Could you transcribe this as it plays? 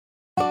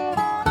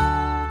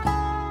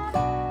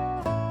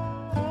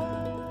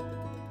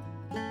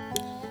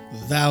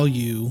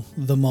value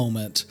the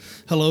moment.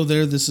 Hello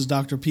there, this is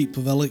Dr. Pete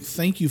Pavelic.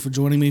 Thank you for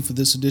joining me for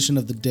this edition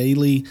of the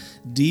Daily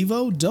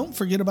Devo. Don't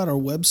forget about our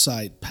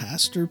website,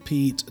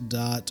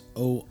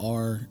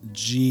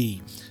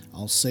 pastorpete.org.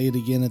 I'll say it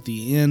again at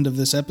the end of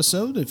this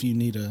episode if you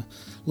need a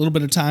little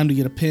bit of time to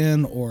get a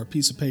pen or a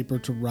piece of paper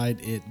to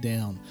write it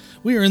down.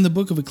 We are in the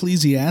book of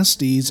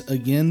Ecclesiastes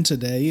again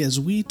today as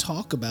we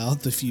talk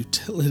about the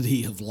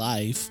futility of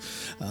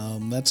life.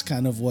 That's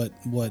kind of what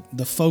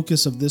the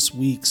focus of this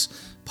week's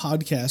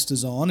podcast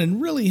is on,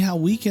 and really how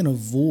we can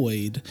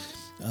avoid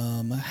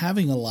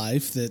having a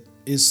life that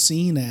is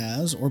seen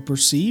as or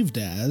perceived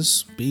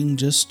as being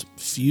just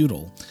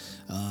futile.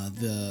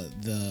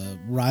 The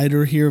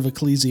writer here of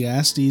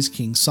Ecclesiastes,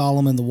 King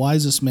Solomon, the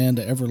wisest man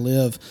to ever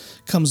live,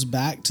 comes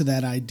back to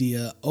that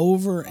idea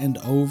over and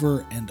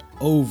over and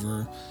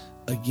over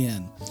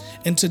again.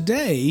 And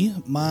today,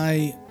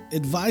 my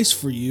advice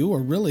for you,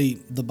 or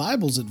really the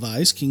Bible's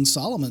advice, King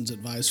Solomon's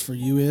advice for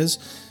you, is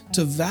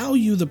to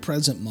value the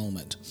present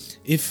moment.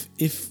 If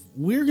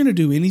we're going to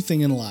do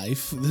anything in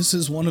life, this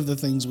is one of the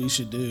things we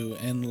should do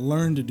and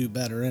learn to do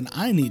better, and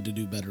I need to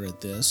do better at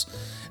this.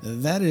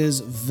 That is,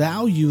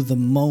 value the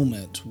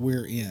moment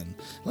we're in.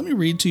 Let me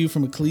read to you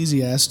from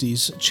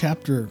Ecclesiastes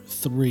chapter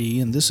 3,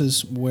 and this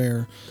is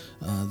where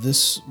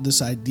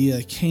this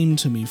idea came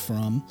to me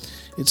from.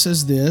 It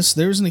says this: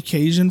 "There's an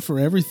occasion for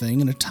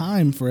everything and a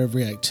time for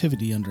every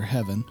activity under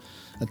heaven.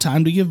 A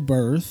time to give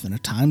birth and a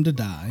time to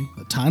die,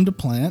 a time to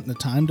plant and a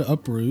time to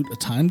uproot, a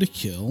time to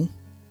kill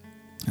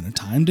and a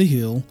time to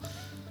heal,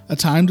 a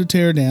time to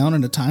tear down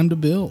and a time to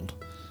build,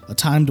 a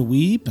time to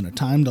weep and a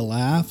time to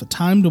laugh, a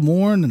time to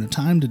mourn and a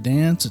time to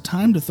dance, a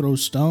time to throw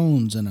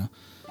stones and a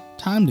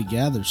time to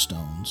gather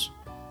stones,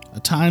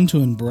 a time to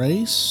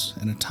embrace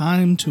and a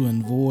time to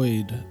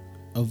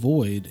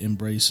avoid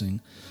embracing,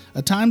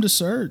 a time to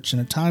search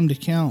and a time to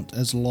count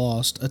as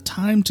lost, a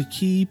time to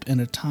keep and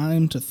a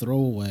time to throw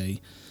away,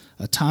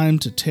 a time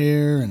to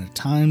tear and a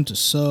time to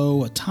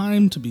sow, a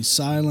time to be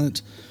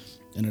silent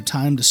and a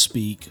time to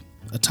speak,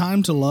 a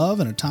time to love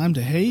and a time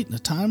to hate, and a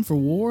time for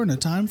war and a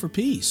time for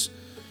peace."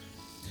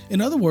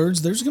 In other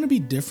words, there's going to be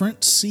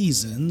different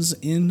seasons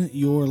in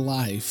your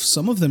life.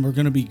 Some of them are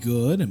going to be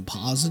good and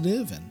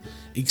positive and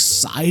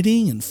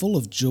exciting and full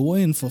of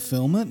joy and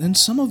fulfillment, and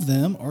some of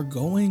them are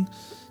going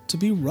to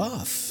be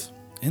rough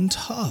and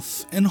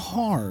tough and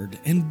hard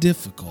and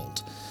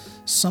difficult.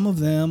 Some of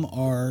them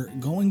are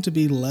going to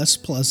be less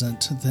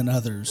pleasant than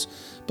others,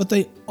 but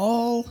they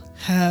all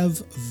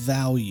have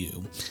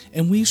value,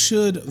 and we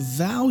should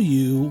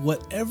value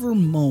whatever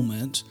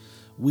moment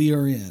we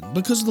are in,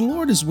 because the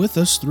Lord is with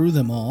us through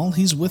them all.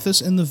 He's with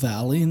us in the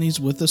valley, and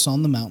He's with us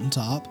on the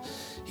mountaintop.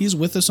 He's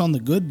with us on the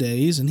good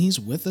days, and He's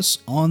with us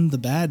on the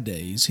bad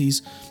days.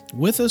 He's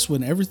with us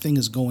when everything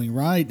is going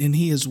right, and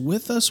He is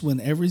with us when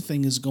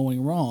everything is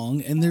going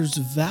wrong, and there's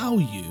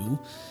value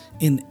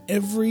in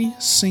every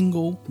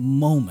single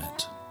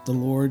moment. The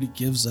Lord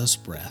gives us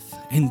breath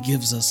and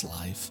gives us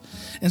life.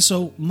 And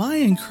so my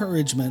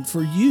encouragement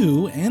for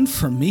you and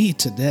for me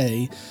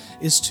today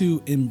is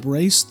to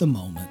embrace the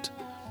moment.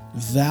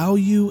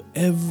 Value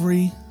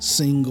every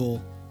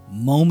single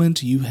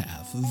moment you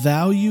have.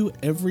 Value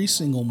every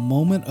single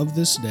moment of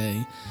this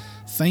day.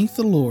 Thank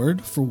the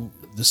Lord for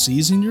the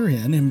season you're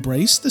in.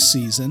 Embrace the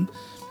season.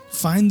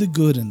 Find the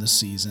good in the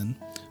season.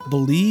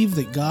 Believe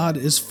that God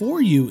is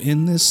for you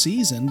in this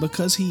season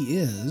because He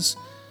is.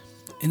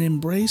 And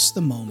embrace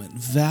the moment.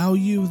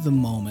 Value the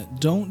moment.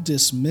 Don't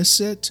dismiss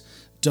it.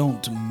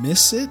 Don't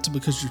miss it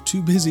because you're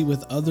too busy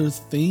with other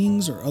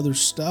things or other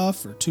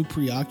stuff or too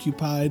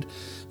preoccupied.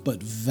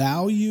 But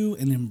value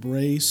and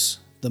embrace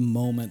the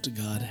moment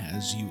God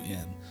has you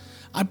in.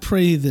 I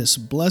pray this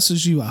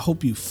blesses you. I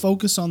hope you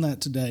focus on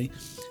that today.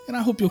 And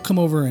I hope you'll come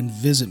over and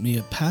visit me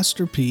at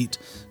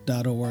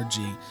pastorpete.org.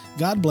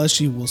 God bless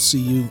you. We'll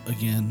see you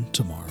again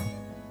tomorrow.